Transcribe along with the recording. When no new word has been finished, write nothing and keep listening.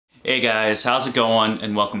Hey guys, how's it going?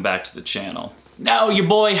 And welcome back to the channel. Now, your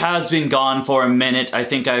boy has been gone for a minute. I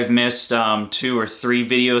think I've missed 2 or 3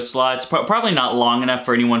 video slots. Probably not long enough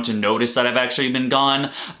for anyone to notice that I've actually been gone,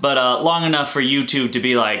 but long enough for YouTube to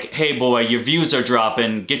be like, hey boy, your views are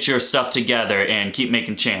dropping, get your stuff together and keep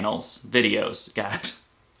making videos. God.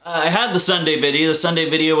 I had the Sunday video. The Sunday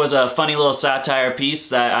video was a funny little satire piece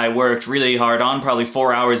that I worked really hard on, probably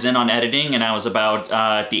 4 hours in on editing, and I was about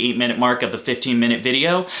at the 8-minute mark of the 15-minute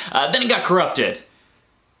video. Then it got corrupted.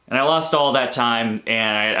 And I lost all that time,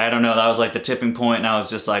 and I don't know, that was like the tipping point, and I was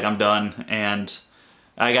just like, I'm done, and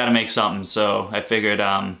I gotta make something, so I figured,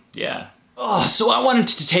 yeah. Oh, so I wanted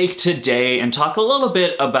to take today and talk a little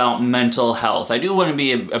bit about mental health. I do want to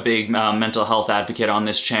be a big mental health advocate on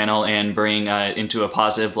this channel and bring into a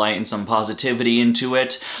positive light and some positivity into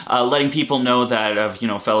it. Letting people know that,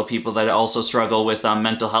 fellow people that also struggle with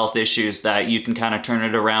mental health issues, that you can kind of turn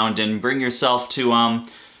it around and bring yourself to, I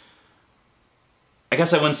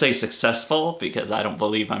guess I wouldn't say successful, because I don't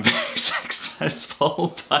believe I'm very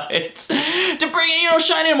successful, but to bring,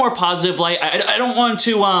 shine in a more positive light. I don't want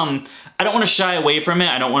to, I don't want to shy away from it.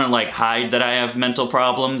 I don't want to like hide that I have mental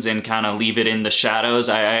problems and kind of leave it in the shadows.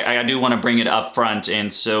 I do want to bring it up front,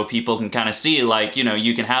 and so people can kind of see, like,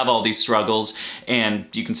 you can have all these struggles and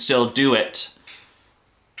you can still do it.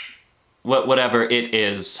 Whatever it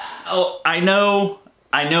is. Oh, I know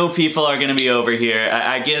people are gonna be over here.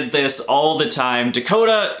 I get this all the time.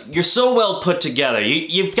 Dakota, you're so well put together.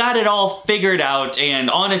 You've got it all figured out, and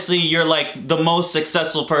honestly, you're like the most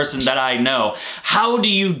successful person that I know. How do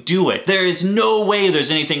you do it? There is no way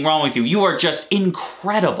there's anything wrong with you. You are just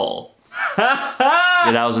incredible.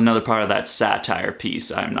 Yeah, that was another part of that satire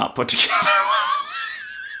piece I'm not put together.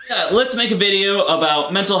 Yeah, let's make a video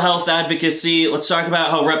about mental health advocacy. Let's talk about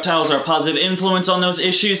how reptiles are a positive influence on those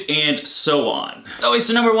issues, and so on. Oh wait,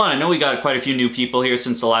 so number 1, I know we got quite a few new people here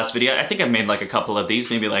since the last video. I think I've made like a couple of these,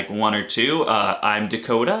 maybe like 1 or 2. I'm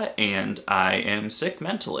Dakota, and I am sick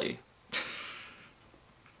mentally.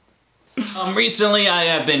 Recently I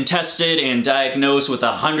have been tested and diagnosed with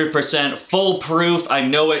 100% full proof. I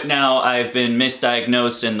know it now. I've been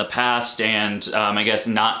misdiagnosed in the past and I guess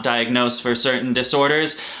not diagnosed for certain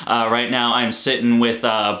disorders. Right now I'm sitting with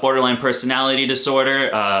borderline personality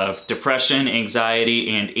disorder, depression, anxiety,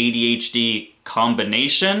 and ADHD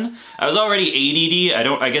combination. I was already ADD.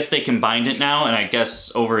 I guess they combined it now, and I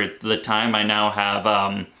guess over the time I now have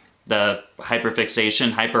the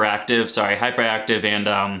hyperactive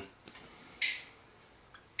and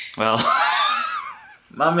well,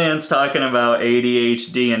 my man's talking about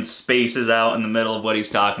ADHD and spaces out in the middle of what he's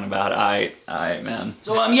talking about. Man.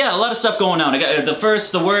 So yeah, a lot of stuff going on. I got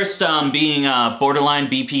the worst being borderline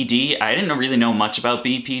BPD. I didn't really know much about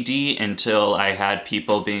BPD until I had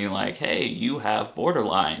people being like, hey, you have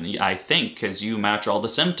borderline, I think, because you match all the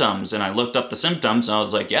symptoms. And I looked up the symptoms and I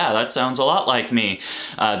was like, yeah, that sounds a lot like me.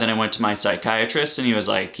 Then I went to my psychiatrist and he was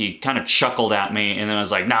like, he kind of chuckled at me, and then I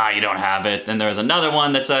was like, nah, you don't have it. Then there was another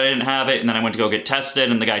one that said I didn't have it, and then I went to go get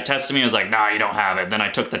tested, and the guy tested me. I was like, nah, you don't have it. Then I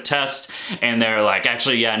took the test, and they're like,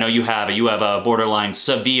 actually, yeah, no, you have it. You have a borderline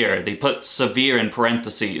severe. They put severe in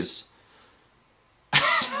parentheses.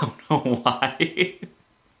 I don't know why.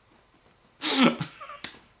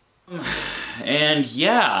 And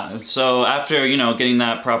yeah, so after, getting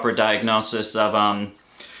that proper diagnosis of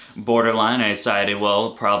borderline, I decided,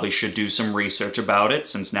 well, probably should do some research about it,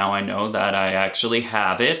 since now I know that I actually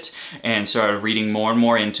have it, and started reading more and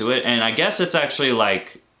more into it, and I guess it's actually,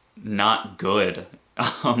 like, not good.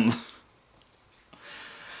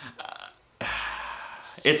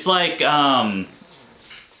 It's like, I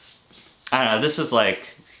don't know, this is, like,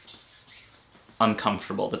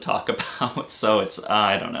 uncomfortable to talk about, so it's,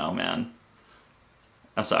 I don't know, man.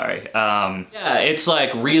 I'm sorry. Yeah, it's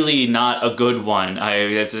like really not a good one.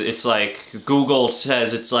 It's like, Google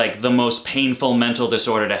says it's like the most painful mental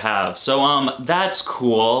disorder to have. So, that's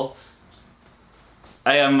cool.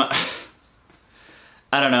 I don't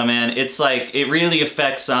know, man. It's like, it really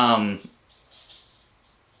affects, I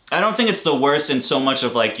don't think it's the worst in so much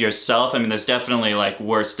of like yourself. I mean, there's definitely like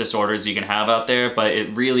worse disorders you can have out there, but it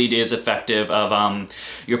really is effective of,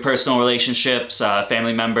 your personal relationships,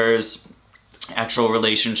 family members, actual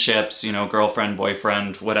relationships, girlfriend,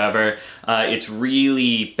 boyfriend, whatever. It's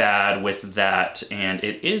really bad with that, and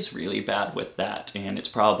it is really bad with that, and it's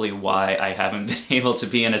probably why I haven't been able to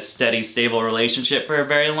be in a steady, stable relationship for a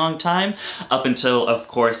very long time, up until, of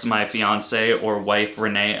course, my fiance or wife,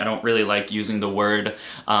 Renee. I don't really like using the word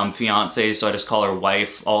fiance, so I just call her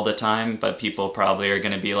wife all the time, but people probably are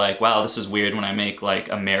gonna be like, wow, this is weird when I make like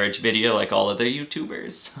a marriage video like all other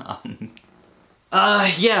YouTubers.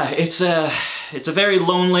 Yeah, it's a very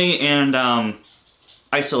lonely and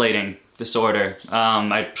isolating disorder.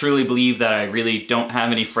 I truly believe that I really don't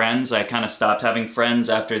have any friends. I kind of stopped having friends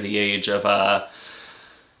after the age of, I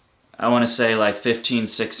want to say like 15,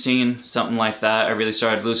 16, something like that. I really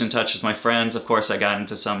started losing touch with my friends. Of course, I got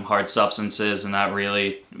into some hard substances and that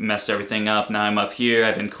really messed everything up. Now I'm up here.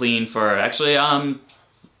 I've been clean for actually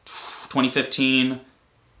 2015,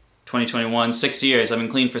 2021, 6 years. I've been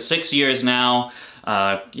clean for 6 years now.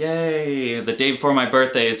 Yay! The day before my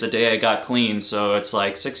birthday is the day I got clean, so it's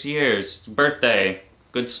like 6 years. Birthday.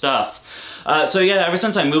 Good stuff. So yeah, ever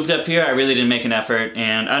since I moved up here, I really didn't make an effort,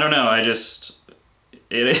 and I don't know,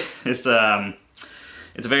 it's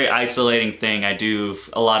a very isolating thing. I do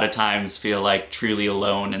a lot of times feel like truly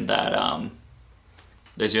alone and that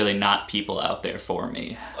there's really not people out there for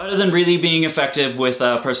me. Other than really being effective with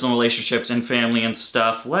personal relationships and family and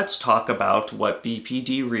stuff, let's talk about what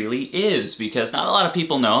BPD really is, because not a lot of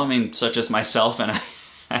people know. I mean, such as myself, and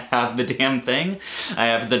I have the damn thing. I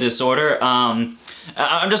have the disorder. I'm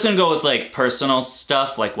just gonna go with like personal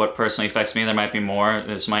stuff, like what personally affects me. There might be more.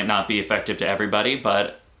 This might not be effective to everybody,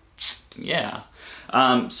 but yeah.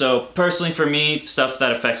 So personally for me, stuff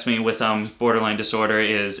that affects me with borderline disorder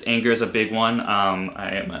is anger is a big one.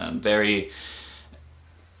 I am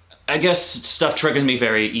I guess stuff triggers me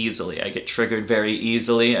very easily. I get triggered very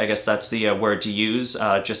easily. I guess that's the word to use.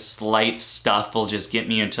 Just slight stuff will just get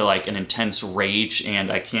me into like an intense rage and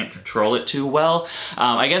I can't control it too well.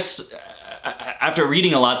 I guess after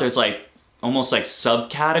reading a lot, there's like almost like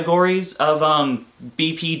subcategories of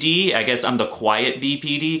BPD. I guess I'm the quiet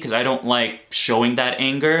BPD because I don't like showing that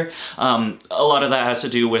anger. A lot of that has to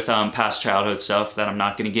do with past childhood stuff that I'm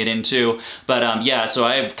not going to get into. But yeah, so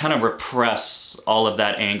I kind of repress all of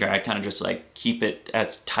that anger. I kind of just like keep it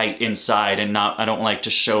as tight inside and I don't like to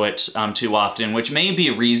show it too often, which may be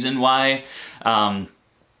a reason why I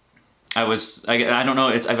don't know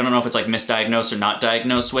if it's like misdiagnosed or not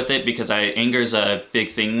diagnosed with it, because anger's a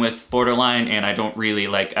big thing with borderline, and I don't really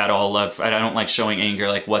like at all I don't like showing anger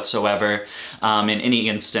like whatsoever in any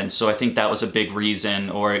instance. So I think that was a big reason,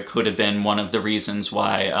 or it could have been one of the reasons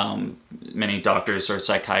why many doctors or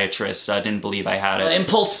psychiatrists didn't believe I had it.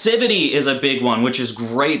 Impulsivity is a big one, which is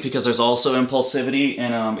great because there's also impulsivity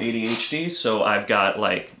in ADHD, so I've got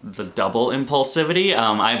like the double impulsivity.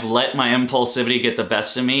 I've let my impulsivity get the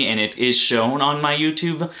best of me, and it is shown on my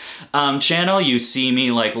YouTube channel. You see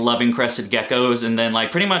me like loving crested geckos, and then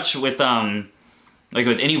like pretty much with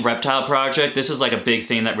any reptile project, this is like a big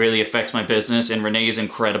thing that really affects my business, and Renee is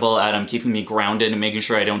incredible at keeping me grounded and making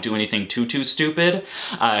sure I don't do anything too stupid,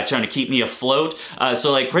 trying to keep me afloat.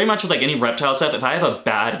 So like pretty much with like any reptile stuff, if I have a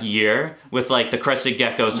bad year with like the crested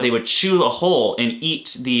geckos, they would chew a hole and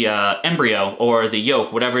eat the embryo or the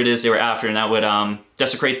yolk, whatever it is they were after, and that would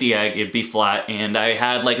desecrate the egg. It'd be flat, and I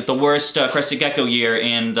had like the worst crested gecko year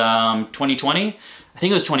in 2020. I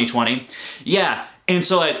think it was 2020. Yeah. And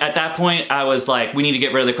so at that point, I was like, we need to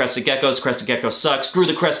get rid of the crested geckos. Crested geckos suck. Screw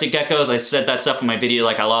the crested geckos. I said that stuff in my video,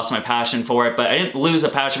 like I lost my passion for it, but I didn't lose a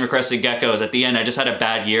passion for crested geckos. At the end, I just had a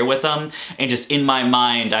bad year with them. And just in my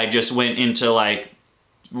mind, I just went into like,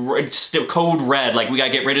 code red, like we gotta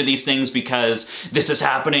get rid of these things because this is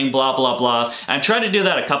happening, blah, blah, blah. I've tried to do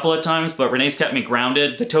that a couple of times, but Renee's kept me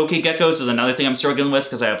grounded. The tokay geckos is another thing I'm struggling with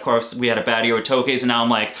because of course, we had a bad year with tokays, and now I'm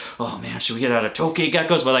like, oh man, should we get out of tokay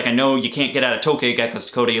geckos? But like, I know you can't get out of tokay geckos,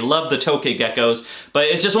 Dakota. You love the tokay geckos, but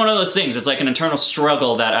it's just one of those things. It's like an internal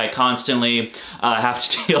struggle that I constantly have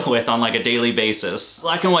to deal with on like a daily basis.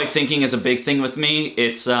 Black and white thinking is a big thing with me.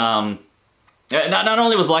 It's, not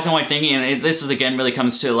only with black and white thinking, and this is again really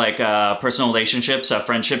comes to like personal relationships,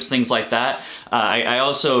 friendships, things like that. I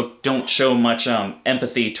also don't show much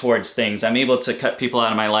empathy towards things. I'm able to cut people out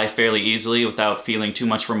of my life fairly easily without feeling too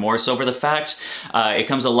much remorse over the fact. It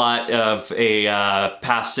comes a lot of a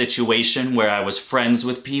past situation where I was friends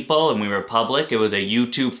with people and we were public. It was a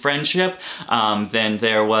YouTube friendship. Then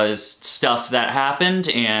there was stuff that happened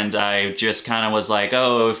and I just kind of was like,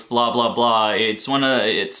 oh, blah, blah, blah.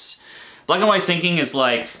 Black and white thinking is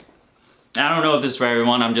like, I don't know if this is for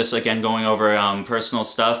everyone, I'm just again going over personal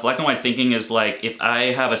stuff. Black and white thinking is like, if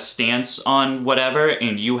I have a stance on whatever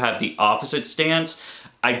and you have the opposite stance,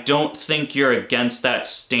 I don't think you're against that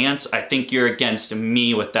stance. I think you're against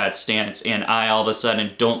me with that stance, and I all of a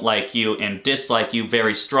sudden don't like you and dislike you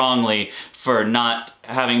very strongly for not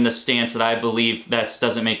having the stance that I believe that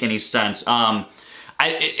doesn't make any sense.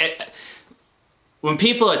 When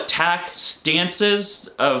people attack stances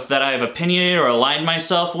that I've opinionated or aligned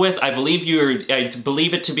myself with, I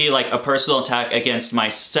believe it to be like a personal attack against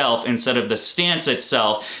myself instead of the stance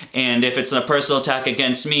itself. And if it's a personal attack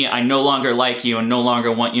against me, I no longer like you and no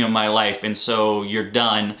longer want you in my life, and so you're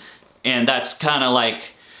done. And that's kind of like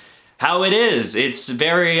how it is. It's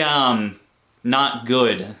very, not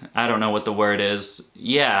good. I don't know what the word is.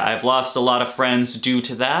 Yeah, I've lost a lot of friends due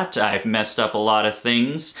to that. I've messed up a lot of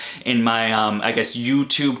things in my, I guess,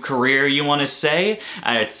 YouTube career, you want to say.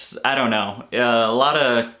 I don't know. A lot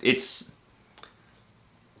of, it's...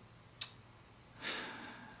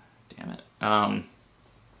 Damn it.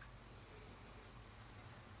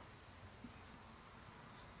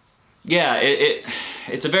 Yeah,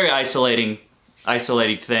 it's a very isolating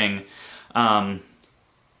thing.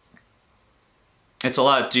 It's a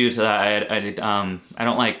lot due to that. I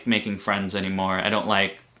don't like making friends anymore. I don't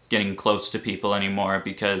like getting close to people anymore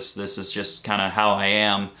because this is just kind of how I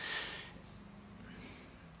am.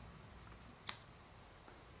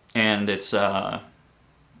 And it's hard.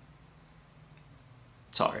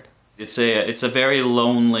 It's a very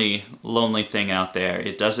lonely thing out there.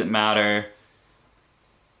 It doesn't matter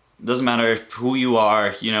who you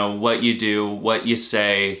are, you know, what you do, what you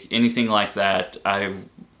say, anything like that.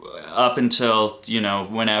 Up until, you know,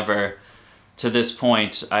 whenever, to this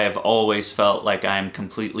point, I have always felt like I'm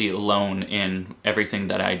completely alone in everything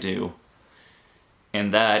that I do.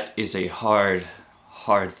 And that is a hard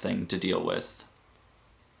thing to deal with.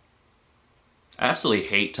 I absolutely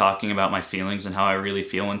hate talking about my feelings and how I really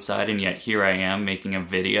feel inside, and yet here I am making a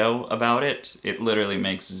video about it. It literally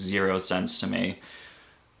makes zero sense to me.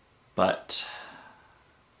 But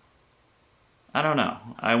I don't know.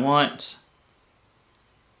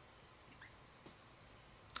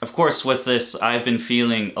 Of course, with this, I've been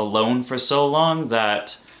feeling alone for so long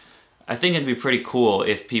that I think it'd be pretty cool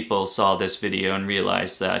if people saw this video and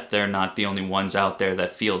realized that they're not the only ones out there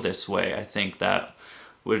that feel this way. I think that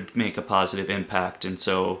would make a positive impact, and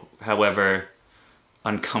so however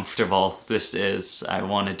uncomfortable this is, I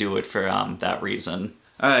want to do it for that reason.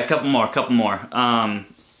 Alright, a couple more.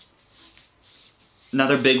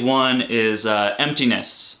 Another big one is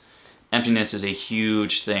emptiness. Emptiness is a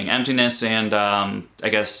huge thing. Emptiness and, I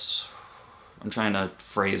guess, I'm trying to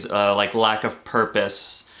phrase, like lack of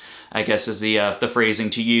purpose, I guess is the phrasing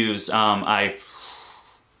to use. And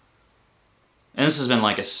this has been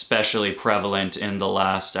like especially prevalent in the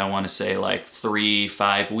last, I want to say like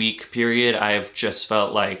 3-5 week period. I've just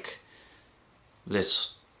felt like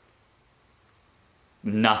this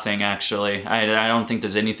nothing, actually. I don't think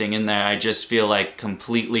there's anything in there. I just feel like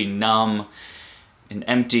completely numb and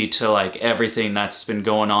empty to like everything that's been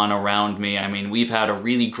going on around me. I mean, we've had a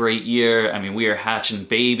really great year. I mean, we are hatching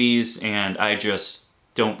babies and I just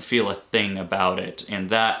don't feel a thing about it. And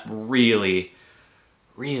that really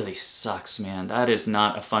sucks, man. That is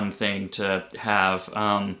not a fun thing to have.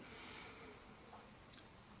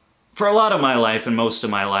 For a lot of my life and most of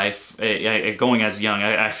my life, going as young,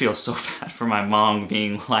 I feel so bad for my mom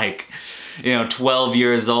being like, you know, 12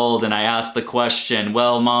 years old, and I asked the question,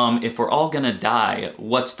 well, Mom, if we're all gonna die,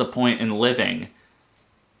 what's the point in living?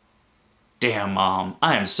 Damn, Mom,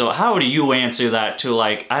 how do you answer that to,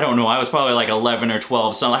 like, I don't know, I was probably like 11 or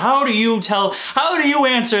 12, so how do you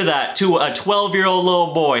answer that to a 12-year-old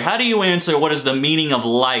little boy? How do you answer what is the meaning of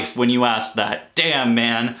life when you ask that? Damn,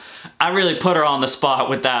 man, I really put her on the spot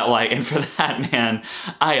with that, like, and for that, man,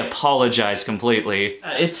 I apologize completely.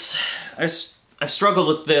 I've struggled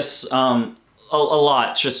with this a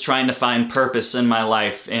lot, just trying to find purpose in my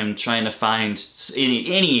life and trying to find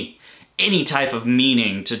any type of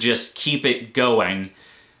meaning to just keep it going,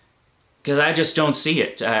 because I just don't see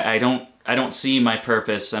it. I don't see my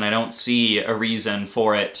purpose, and I don't see a reason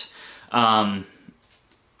for it.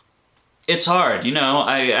 It's hard, you know.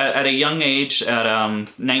 At a young age, at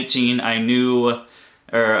 19, I knew,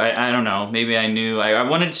 or I don't know, maybe I knew, I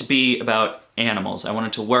wanted to be about animals. I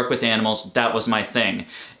wanted to work with animals. That was my thing.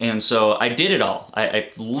 And so I did it all.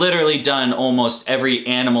 I've literally done almost every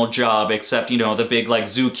animal job except, you know, the big like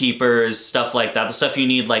zookeepers, stuff like that. The stuff you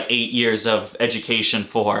need like 8 years of education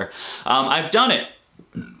for. I've done it.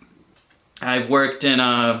 I've worked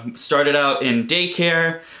in, started out in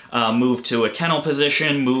daycare, moved to a kennel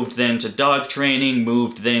position, moved then to dog training,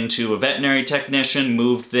 moved then to a veterinary technician,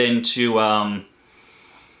 moved then to,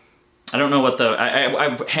 I don't know what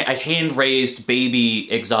I hand-raised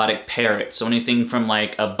baby exotic parrots. So anything from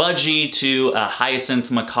like a budgie to a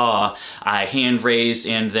hyacinth macaw, I hand-raised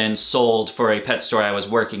and then sold for a pet store I was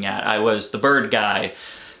working at. I was the bird guy.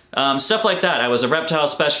 Stuff like that. I was a reptile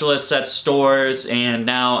specialist at stores, and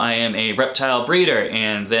now I am a reptile breeder.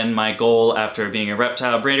 And then my goal after being a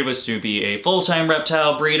reptile breeder was to be a full-time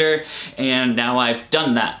reptile breeder, and now I've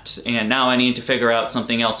done that. And now I need to figure out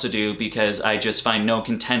something else to do because I just find no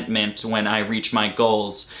contentment when I reach my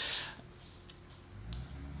goals.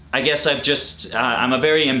 I guess I'm a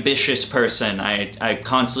very ambitious person. I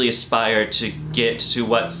constantly aspire to get to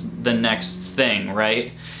what's the next thing,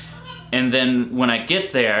 right? And then when I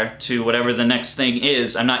get there to whatever the next thing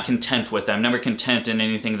is, I'm not content with it. I'm never content in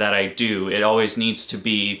anything that I do. It always needs to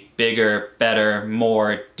be bigger, better,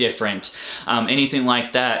 more, different, anything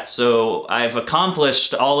like that. So I've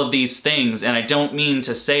accomplished all of these things, and I don't mean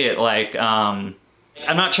to say it like,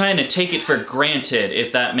 I'm not trying to take it for granted,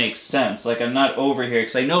 if that makes sense. Like, I'm not over here,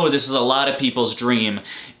 because I know this is a lot of people's dream,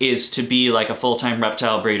 is to be like a full-time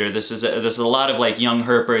reptile breeder. This is a lot of like young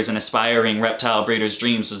herpers and aspiring reptile breeders'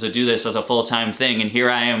 dreams, is to do this as a full-time thing, and here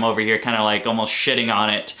I am over here kind of like almost shitting on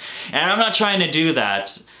it. And I'm not trying to do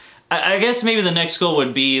that. I guess maybe the next goal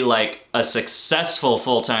would be like a successful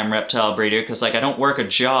full-time reptile breeder, because like I don't work a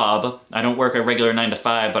job, I don't work a regular 9 to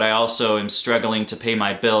 5, but I also am struggling to pay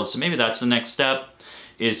my bills, so maybe that's the next step.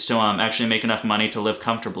 Is to actually make enough money to live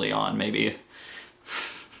comfortably on, maybe.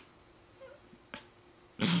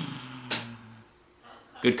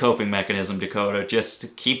 Good coping mechanism, Dakota.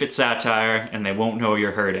 Just keep it satire and they won't know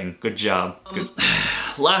you're hurting. Good job. Good.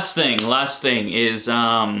 Last thing is,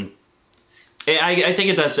 I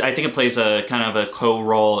think it plays a kind of a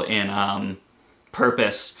co-role in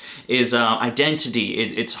purpose, is identity.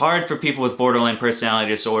 It's hard for people with borderline personality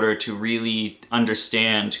disorder to really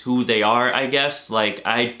understand who they are, I guess. Like,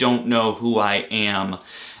 I don't know who I am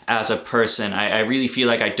as a person. I really feel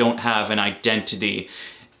like I don't have an identity.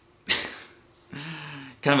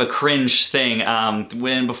 Kind of a cringe thing.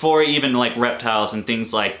 Before even like reptiles and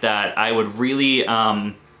things like that, I would really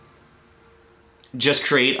just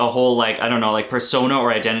create a whole, like, I don't know, like persona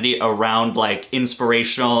or identity around like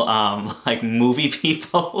inspirational like movie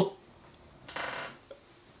people.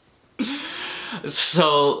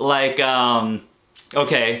 So like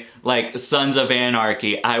okay, like Sons of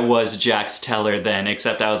Anarchy, I was Jax Teller then,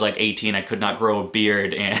 except I was like 18, I could not grow a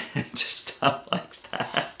beard and stuff like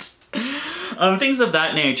that. Things of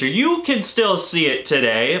that nature. You can still see it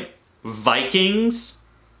today. Vikings,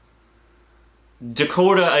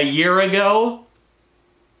 Dakota a year ago.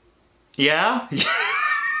 Yeah?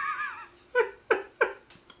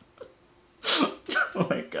 Oh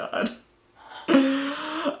my god.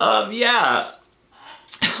 Yeah.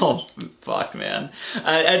 Oh, fuck, man.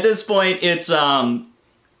 At this point, it's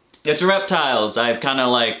reptiles. I've kind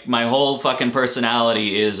of like, my whole fucking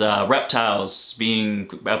personality is reptiles, being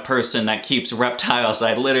a person that keeps reptiles.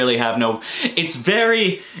 I literally have no, it's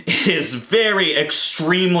very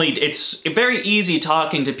easy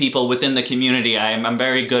talking to people within the community. I'm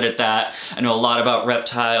very good at that. I know a lot about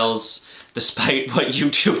reptiles, despite what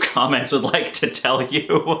YouTube comments would like to tell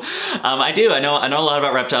you. I know a lot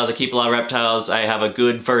about reptiles. I keep a lot of reptiles. I have a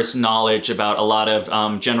good first knowledge about a lot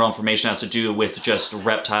of general information that has to do with just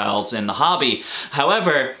reptiles in the hobby.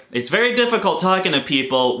 However, it's very difficult talking to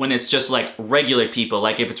people when it's just like regular people,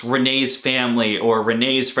 like if it's Renee's family or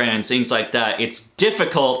Renee's friends, things like that. It's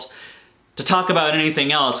difficult to talk about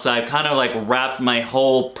anything else because I've kind of like wrapped my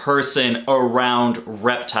whole person around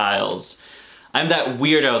reptiles. I'm that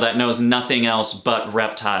weirdo that knows nothing else but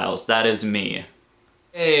reptiles. That is me.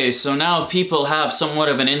 Okay, so now people have somewhat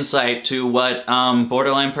of an insight to what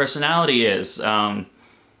borderline personality is. I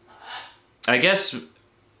guess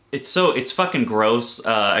it's fucking gross.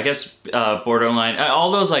 I guess borderline,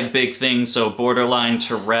 all those like big things, so borderline,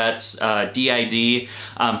 Tourette's, DID,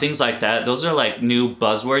 things like that, those are like new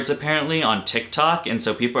buzzwords apparently on TikTok, and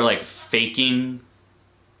so people are like faking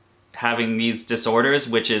having these disorders,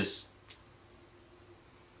 which is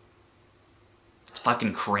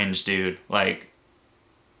fucking cringe, dude. Like,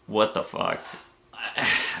 what the fuck?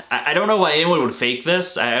 I don't know why anyone would fake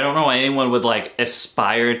this. I don't know why anyone would like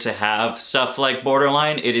aspire to have stuff like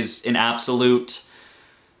borderline. It is an absolute,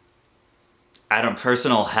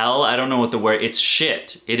 personal hell. I don't know what the word, it's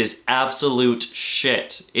shit. It is absolute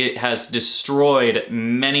shit. It has destroyed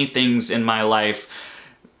many things in my life,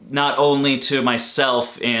 not only to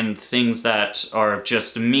myself and things that are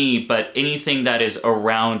just me, but anything that is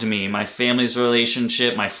around me. My family's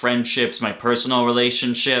relationship, my friendships, my personal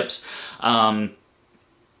relationships.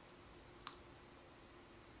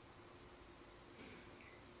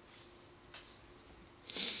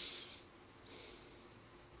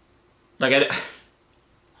 Like,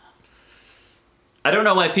 I don't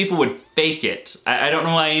know why people would fake it. I don't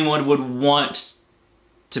know why anyone would want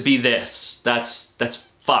to be this. That's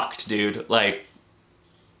fucked, dude. Like,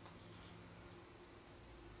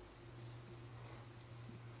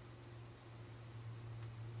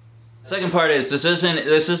 second part is this isn't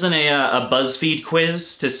a BuzzFeed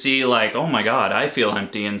quiz to see like, oh my god, I feel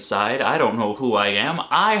empty inside. I don't know who I am.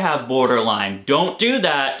 I have borderline. Don't do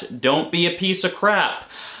that. Don't be a piece of crap.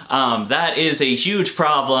 that is a huge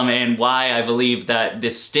problem, and why I believe that the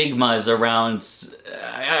stigmas around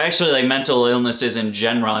actually like mental illnesses in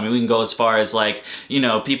general. I mean, we can go as far as like, you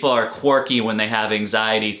know, people are quirky when they have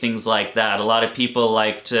anxiety, things like that. A lot of people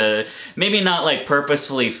like to maybe not like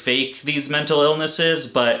purposefully fake these mental illnesses,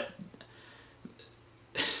 but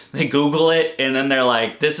they Google it and then they're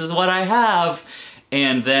like, this is what I have.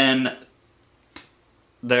 And then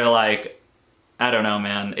they're like, I don't know,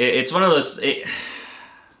 man. It's one of those...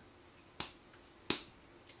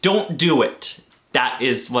 Don't do it. That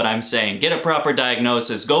is what I'm saying. Get a proper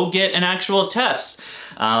diagnosis. Go get an actual test.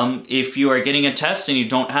 If you are getting a test and you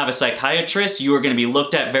don't have a psychiatrist, you are going to be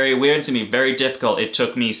looked at very weird. It's going to be very difficult. It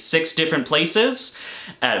took me 6 different places,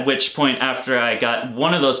 at which point after I got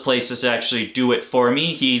one of those places to actually do it for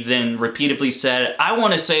me, he then repeatedly said, I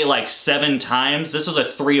want to say like 7 times, this was a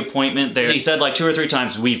 3 appointment there. He said like 2 or 3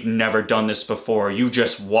 times, we've never done this before. You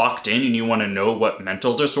just walked in and you want to know what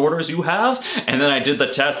mental disorders you have? And then I did the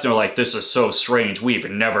test and they're like, this is so strange. We've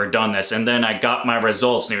never done this. And then I got my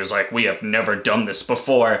results and he was like, we have never done this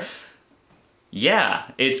before.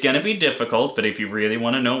 Yeah, it's gonna be difficult, but if you really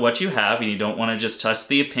want to know what you have and you don't want to just trust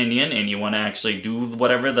the opinion and you want to actually do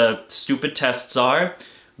whatever the stupid tests are,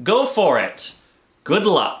 go for it. Good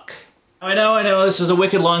luck. I know, this is a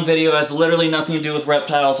wicked long video. It has literally nothing to do with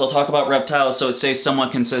reptiles. I'll talk about reptiles so it stays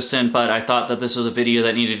somewhat consistent, but I thought that this was a video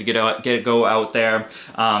that needed to go out there.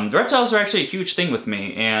 The reptiles are actually a huge thing with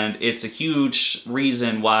me, and it's a huge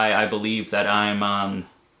reason why I believe that I'm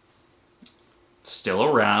still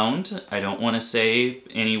around. I don't want to say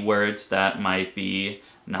any words that might be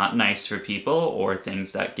not nice for people or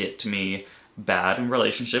things that get to me bad in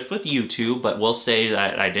relationship with YouTube, but we'll say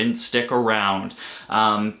that I didn't stick around.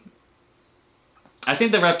 I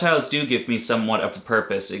think the reptiles do give me somewhat of a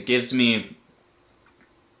purpose. It gives me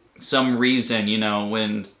some reason, you know,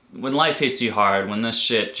 when life hits you hard, when this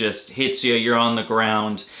shit just hits you, you're on the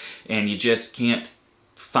ground and you just can't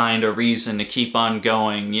find a reason to keep on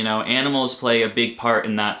going. You know, animals play a big part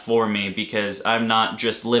in that for me, because I'm not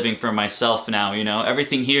just living for myself now, you know.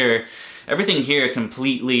 Everything here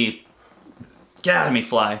completely... God, let me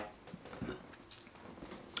fly.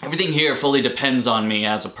 Everything here fully depends on me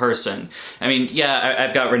as a person. I mean, yeah,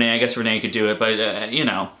 I've got Renee. I guess Renee could do it, but, you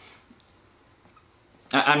know,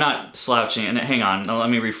 I'm not slouching. And hang on, let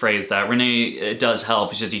me rephrase that. Renee does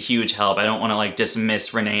help. It's just a huge help. I don't want to, like,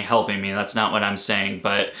 dismiss Renee helping me. That's not what I'm saying.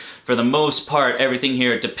 But for the most part, everything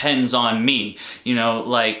here depends on me. You know,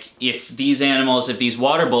 like, if these animals, if these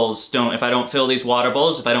water bowls don't, if I don't fill these water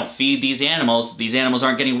bowls, if I don't feed these animals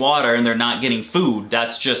aren't getting water and they're not getting food.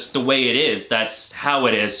 That's just the way it is. That's how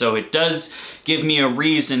it is. So it does give me a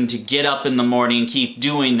reason to get up in the morning and keep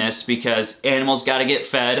doing this, because animals gotta get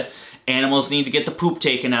fed. Animals need to get the poop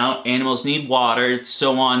taken out, animals need water,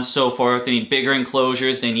 so on and so forth. They need bigger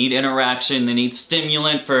enclosures, they need interaction, they need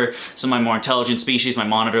stimulant for some of my more intelligent species, my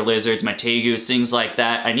monitor lizards, my tegus, things like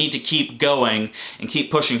that. I need to keep going and keep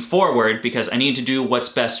pushing forward because I need to do what's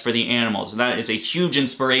best for the animals. And that is a huge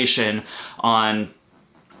inspiration on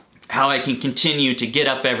how I can continue to get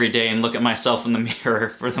up every day and look at myself in the mirror,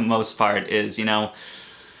 for the most part, is, you know,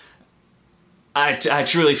 I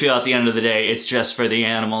truly feel at the end of the day, it's just for the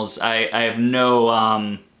animals. I have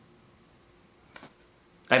no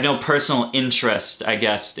personal interest, I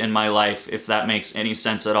guess, in my life, if that makes any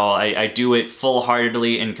sense at all. I do it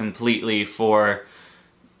full-heartedly and completely for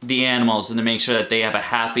the animals and to make sure that they have a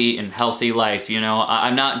happy and healthy life, you know?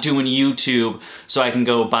 I'm not doing YouTube so I can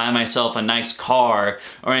go buy myself a nice car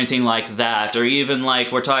or anything like that, or even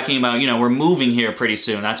like we're talking about, you know, we're moving here pretty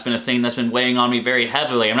soon. That's been a thing that's been weighing on me very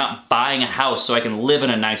heavily. I'm not buying a house so I can live in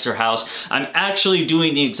a nicer house. I'm actually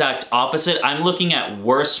doing the exact opposite. I'm looking at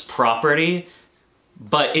worse property,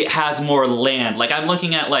 but it has more land. Like, I'm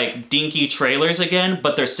looking at like dinky trailers again,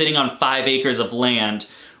 but they're sitting on 5 acres of land,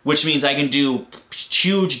 which means I can do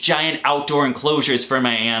huge, giant outdoor enclosures for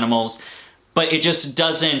my animals, but it just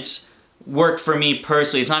doesn't work for me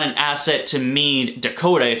personally. It's not an asset to me,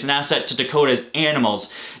 Dakota, it's an asset to Dakota's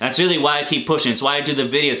animals. And that's really why I keep pushing. It's why I do the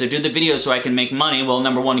videos. I do the videos so I can make money. Well,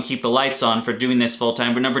 number one, to keep the lights on for doing this full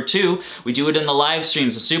time, but number two, we do it in the live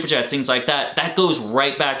streams, the super chats, things like that. That goes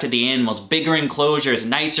right back to the animals. Bigger enclosures,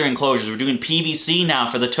 nicer enclosures. We're doing PVC now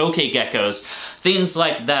for the tokay geckos. Things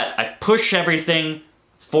like that. I push everything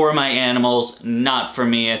for my animals, not for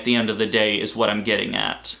me at the end of the day, is what I'm getting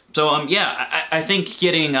at. So yeah, I think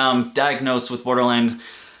getting diagnosed with borderline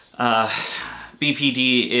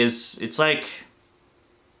BPD it's like,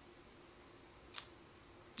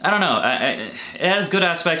 I don't know. It has good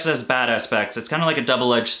aspects, it has bad aspects. It's kind of like a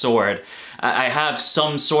double-edged sword. I have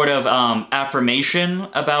some sort of affirmation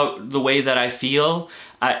about the way that I feel.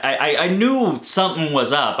 I knew something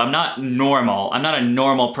was up. I'm not normal. I'm not a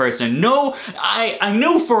normal person. No, I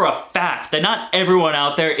knew for a fact that not everyone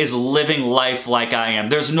out there is living life like I am.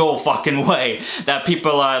 There's no fucking way that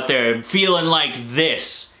people out there feeling like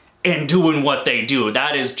this and doing what they do.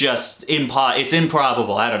 That is just it's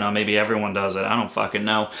improbable. I don't know, maybe everyone does it. I don't fucking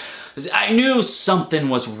know. I knew something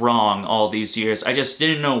was wrong all these years. I just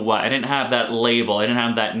didn't know what. I didn't have that label. I didn't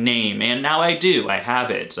have that name. And now I do. I have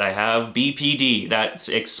it. I have BPD. That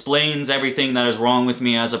explains everything that is wrong with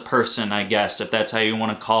me as a person, I guess, if that's how you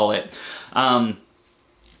want to call it. The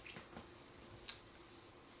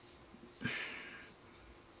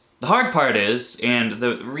hard part is, and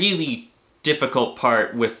the really difficult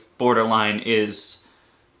part with borderline is,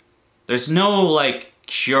 there's no, like,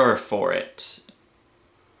 cure for it.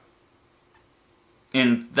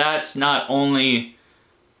 And that's not only,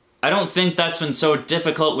 I don't think that's been so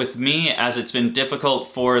difficult with me as it's been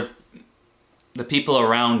difficult for the people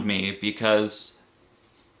around me, because,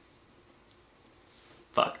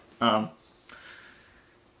 fuck,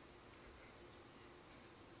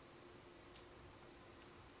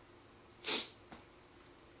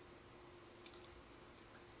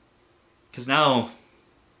 because now,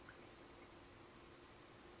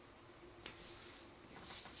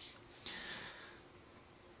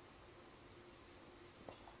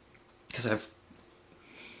 because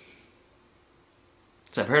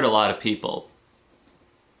I've heard a lot of people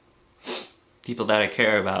that I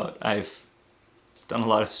care about. I've done a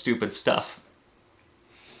lot of stupid stuff,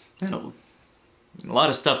 and a lot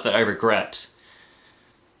of stuff that I regret.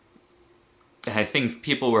 And I think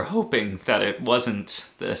people were hoping that it wasn't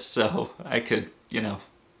this, so I could, you know,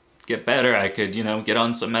 get better, I could, you know, get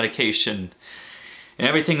on some medication, and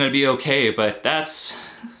everything would be okay, but that's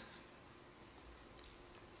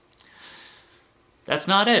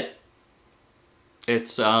not it.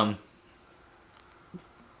 It's not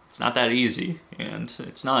that easy, and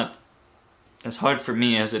it's not as hard for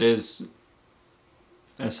me as it is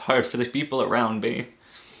as hard for the people around me.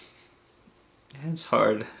 It's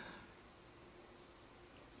hard.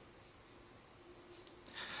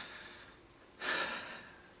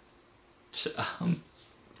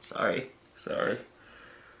 Sorry.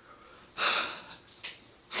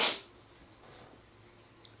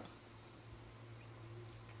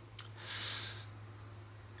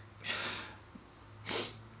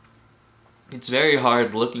 It's very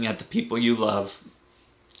hard looking at the people you love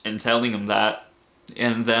and telling them that,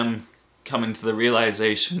 and them coming to the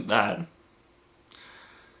realization that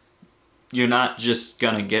you're not just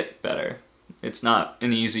gonna get better. It's not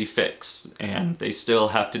an easy fix, and they still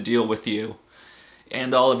have to deal with you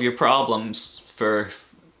and all of your problems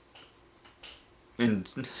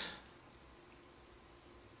and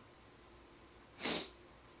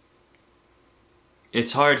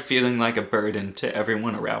it's hard feeling like a burden to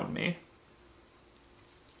everyone around me.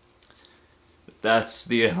 That's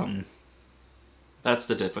the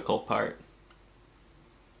difficult part.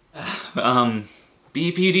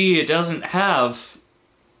 BPD, it doesn't have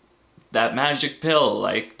that magic pill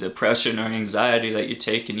like depression or anxiety that you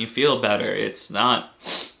take and you feel better. It's not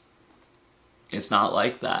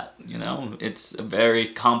like that, you know? It's a very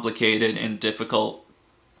complicated and difficult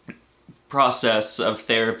process of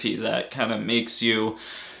therapy that kind of makes you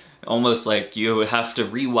almost like you have to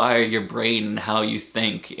rewire your brain and how you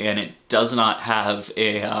think, and it does not have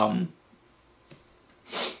a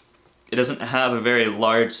it doesn't have a very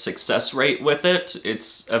large success rate with it.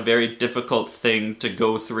 It's a very difficult thing to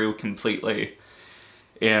go through completely.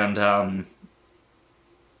 And I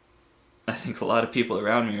think a lot of people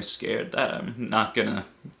around me are scared that I'm not gonna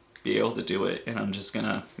be able to do it, and I'm just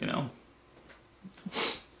gonna, you know,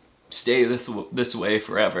 stay this way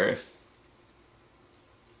forever.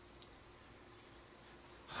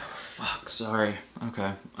 Fuck, sorry.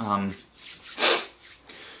 Okay.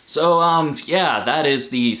 Yeah, that is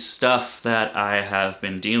the stuff that I have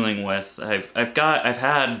been dealing with. I've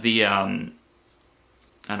had the, I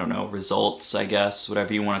don't know, results, I guess,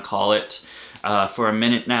 whatever you want to call it, for a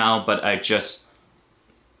minute now, but I just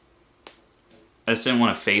didn't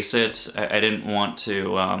want to face it. I didn't want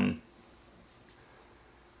to,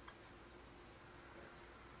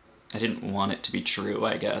 I didn't want it to be true,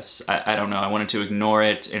 I guess. I don't know, I wanted to ignore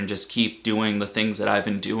it and just keep doing the things that I've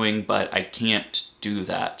been doing, but I can't do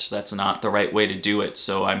that. That's not the right way to do it,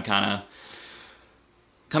 so I'm kind of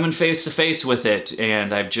coming face to face with it,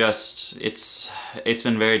 and I've just, it's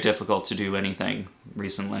been very difficult to do anything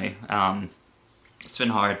recently. It's been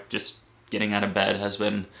hard. Just getting out of bed has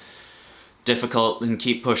been difficult and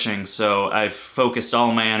keep pushing. So I've focused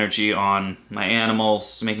all my energy on my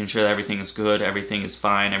animals, making sure that everything is good, everything is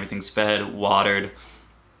fine, everything's fed, watered,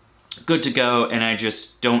 good to go, and I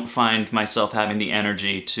just don't find myself having the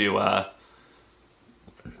energy to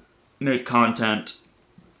make content.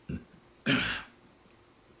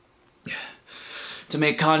 To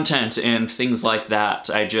make content and things like that.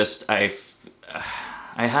 I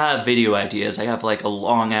have video ideas. I have like a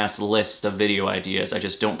long ass list of video ideas. I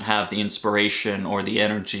just don't have the inspiration or the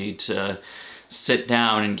energy to sit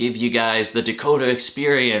down and give you guys the Dakota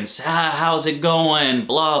experience. How's it going?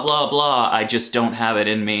 Blah, blah, blah. I just don't have it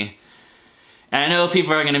in me. And I know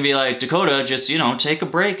people are gonna be like, Dakota, just, you know, take a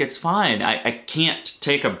break, it's fine. I can't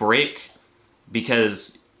take a break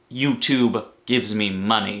because YouTube gives me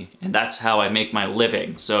money, and that's how I make my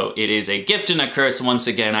living. So it is a gift and a curse once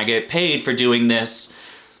again. I get paid for doing this,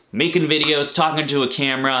 making videos, talking to a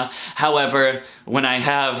camera. However, when I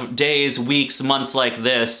have days, weeks, months like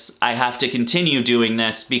this, I have to continue doing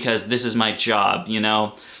this because this is my job, you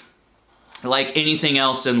know? Like anything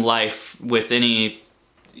else in life, with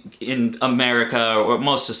in America, or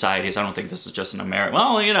most societies, I don't think this is just in America.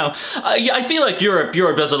 Well, you know, I feel like Europe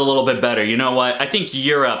does it a little bit better. You know what? I think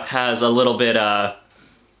Europe has a little bit of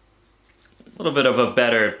a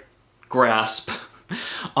better grasp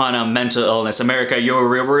on mental illness. America, you're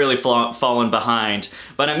really falling behind.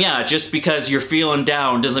 But yeah, just because you're feeling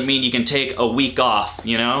down doesn't mean you can take a week off,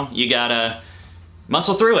 you know? You gotta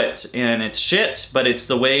muscle through it, and it's shit, but it's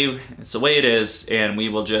the way it is, and we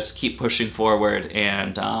will just keep pushing forward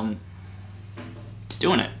and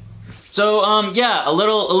doing it. So yeah, a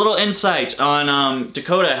little insight on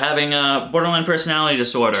Dakota having a borderline personality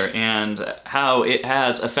disorder and how it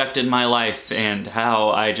has affected my life and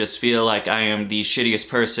how I just feel like I am the shittiest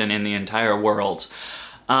person in the entire world.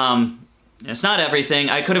 It's not everything.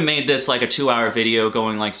 I could have made this like a 2-hour video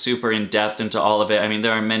going like super in depth into all of it. I mean,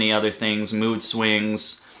 there are many other things, mood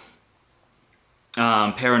swings,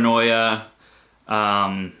 paranoia.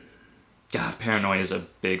 God, paranoia is a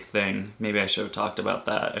big thing. Maybe I should have talked about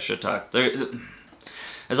that. I should talk. There's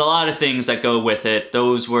a lot of things that go with it.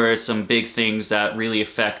 Those were some big things that really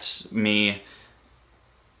affect me.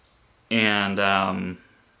 And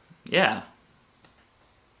yeah,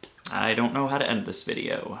 I don't know how to end this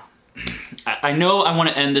video. I know I want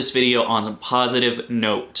to end this video on a positive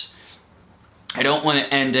note. I don't want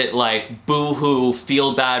to end it like, boo-hoo,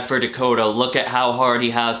 feel bad for Dakota, look at how hard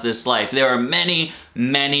he has this life. There are many,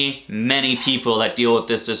 many, many people that deal with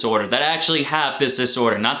this disorder, that actually have this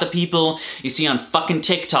disorder. Not the people you see on fucking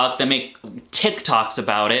TikTok that make TikToks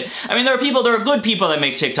about it. I mean, there are good people that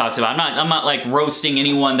make TikToks about it. I'm not like roasting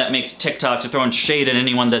anyone that makes TikToks or throwing shade at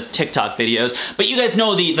anyone that does TikTok videos, but you guys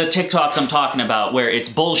know the TikToks I'm talking about, where it's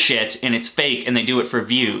bullshit and it's fake and they do it for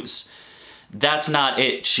views. That's not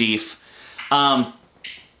it, Chief. I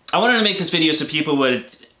wanted to make this video so people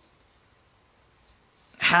would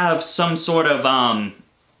have some sort of, I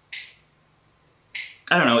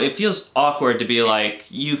don't know, it feels awkward to be like,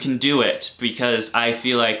 you can do it, because I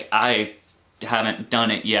feel like I haven't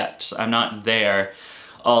done it yet. I'm not there.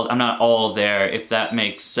 I'm not all there, if that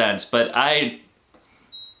makes sense. But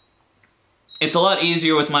it's a lot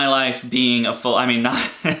easier with my life being a full, I mean, not...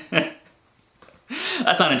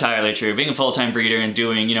 That's not entirely true. Being a full-time breeder and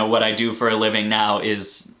doing, you know, what I do for a living now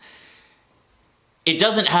is... It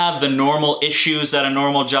doesn't have the normal issues that a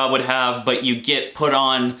normal job would have, but you get put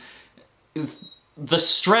on the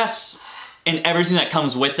stress and everything that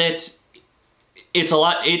comes with it.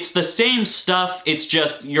 It's the same stuff, it's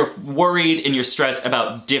just you're worried and you're stressed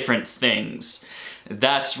about different things.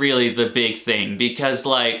 That's really the big thing, because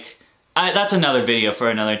like... that's another video for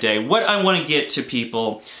another day. What I want to get to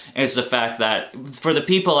people is the fact that for the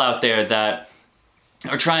people out there that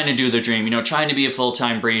are trying to do their dream, you know, trying to be a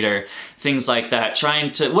full-time breeder, things like that,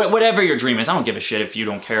 trying to, whatever your dream is, I don't give a shit if you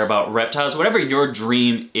don't care about reptiles, whatever your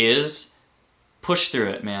dream is, push through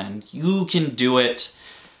it, man. You can do it.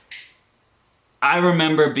 I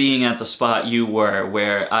remember being at the spot you were,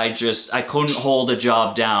 where I couldn't hold a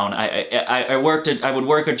job down. I would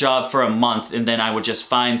work a job for a month, and then I would just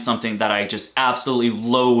find something that I just absolutely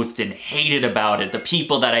loathed and hated about it. The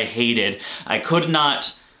people that I hated. I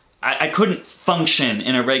couldn't function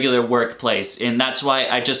in a regular workplace, and that's why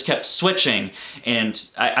I just kept switching. And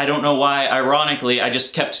I don't know why, ironically, I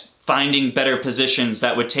just kept finding better positions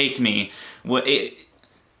that would take me.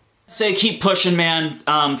 Say keep pushing, man.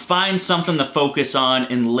 Find something to focus on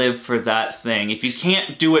and live for that thing. If you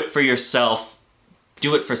can't do it for yourself,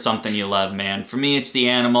 do it for something you love, man. For me, it's the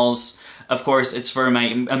animals. Of course, it's for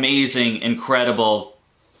my amazing, incredible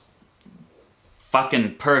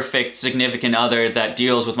fucking perfect significant other that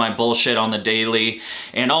deals with my bullshit on the daily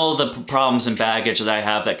and all the problems and baggage that I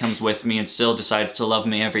have that comes with me and still decides to love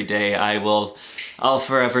me every day, I'll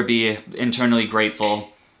forever be internally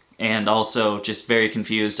grateful and also just very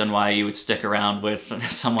confused on why you would stick around with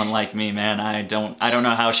someone like me, man. I don't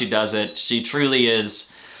know how she does it. She truly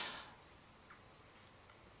is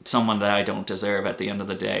someone that I don't deserve at the end of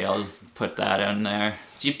the day. I'll put that in there.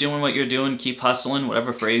 Keep doing what you're doing, keep hustling,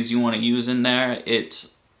 whatever phrase you want to use in there, it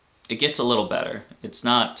gets a little better. It's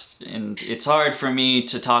not, and it's hard for me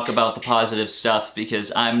to talk about the positive stuff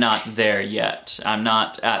because I'm not there yet. I'm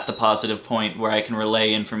not at the positive point where I can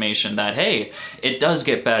relay information that, hey, it does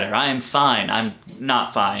get better. I am fine. I'm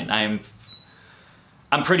not fine.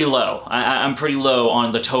 I'm pretty low. I'm pretty low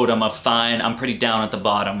on the totem of fine. I'm pretty down at the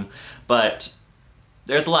bottom, but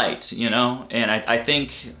there's light, you know? And I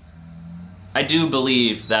think, I do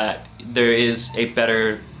believe that there is a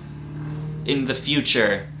better, in the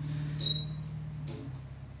future,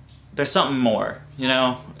 there's something more, you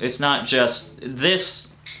know? It's not just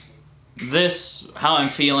this, how I'm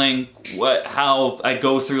feeling, how I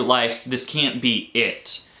go through life, this can't be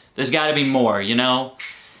it. There's gotta be more, you know?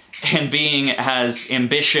 And being as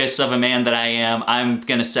ambitious of a man that I am, I'm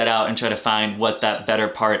gonna set out and try to find what that better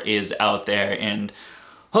part is out there and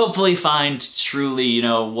hopefully find truly, you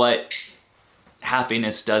know, what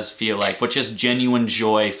happiness does feel like, what just genuine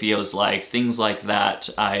joy feels like. Things like that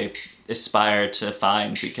I aspire to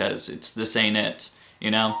find because this ain't it, you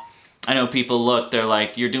know? I know people look, they're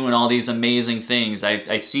like, you're doing all these amazing things.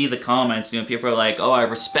 I see the comments, you know, people are like, oh, I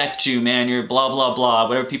respect you, man, you're blah, blah, blah,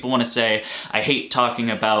 whatever people want to say. I hate talking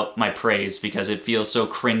about my praise because it feels so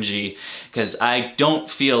cringy, because I don't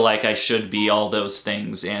feel like I should be all those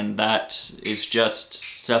things, and that is just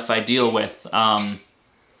stuff I deal with.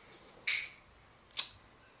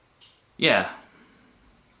 Yeah.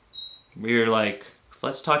 We're like,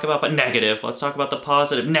 let's talk about the negative, let's talk about the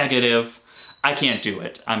positive. Negative. I can't do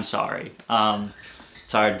it. I'm sorry.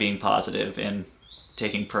 It's hard being positive and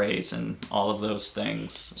taking praise and all of those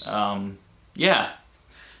things. Yeah,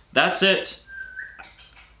 that's it.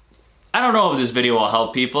 I don't know if this video will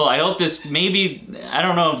help people. I hope this maybe, I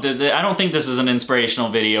don't know if this, I don't think this is an inspirational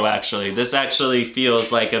video actually. This actually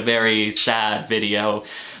feels like a very sad video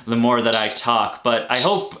the more that I talk, but I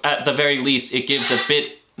hope at the very least it gives a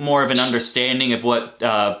bit more of an understanding of what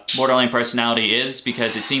borderline personality is,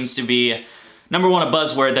 because it seems to be, number one, a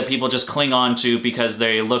buzzword that people just cling on to because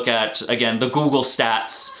they look at, again, the Google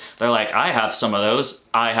stats. They're like, I have some of those.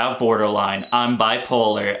 I have borderline. I'm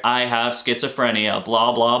bipolar. I have schizophrenia.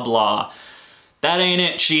 Blah, blah, blah. That ain't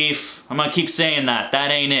it, chief. I'm gonna keep saying that.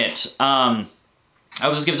 That ain't it. It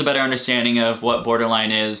just gives a better understanding of what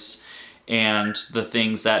borderline is and the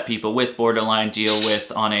things that people with borderline deal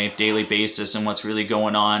with on a daily basis and what's really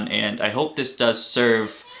going on. And I hope this does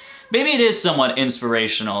serve, maybe it is somewhat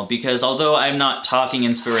inspirational, because although I'm not talking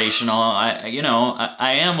inspirational, I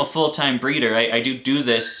am a full-time breeder. I do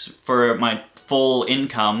this for my full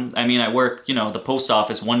income. I mean, I work, you know, the post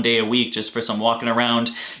office one day a week just for some walking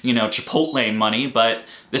around, you know, Chipotle money, but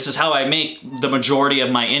this is how I make the majority of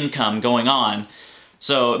my income going on.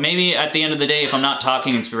 So maybe at the end of the day, if I'm not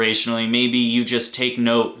talking inspirationally, maybe you just take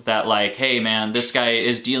note that like, hey man, this guy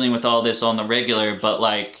is dealing with all this on the regular, but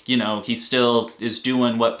like, you know, he still is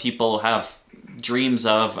doing what people have dreams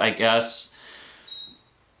of, I guess.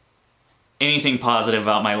 Anything positive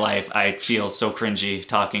about my life, I feel so cringy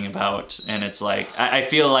talking about. And it's like, I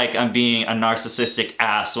feel like I'm being a narcissistic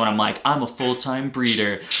ass when I'm like, I'm a full-time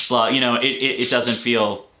breeder, blah, you know, it doesn't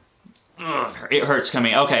feel, ugh, it hurts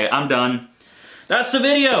coming. Okay, I'm done. That's the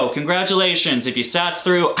video. Congratulations. If you sat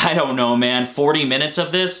through, I don't know, man, 40 minutes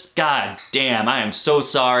of this, god damn, I am so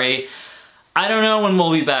sorry. I don't know when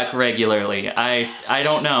we'll be back regularly. I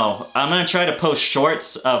don't know. I'm gonna try to post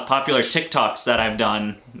shorts of popular TikToks that I've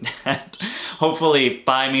done. Hopefully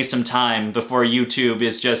buy me some time before YouTube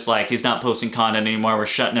is just like, he's not posting content anymore, we're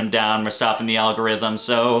shutting him down, we're stopping the algorithm.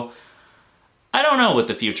 So I don't know what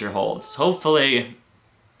the future holds. Hopefully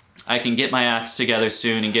I can get my act together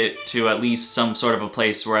soon and get to at least some sort of a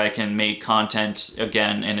place where I can make content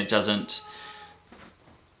again and it doesn't,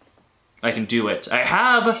 I can do it. I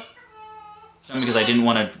have, because I didn't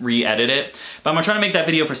want to re-edit it, but I'm gonna try to make that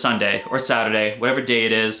video for Sunday or Saturday, whatever day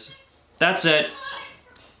it is. That's it.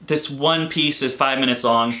 This one piece is 5 minutes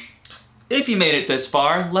long. If you made it this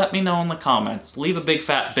far, let me know in the comments. Leave a big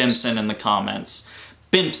fat Bimpson in the comments.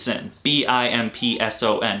 Bimpson,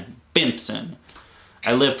 B-I-M-P-S-O-N, Bimpson.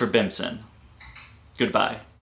 I live for Bimpson. Goodbye.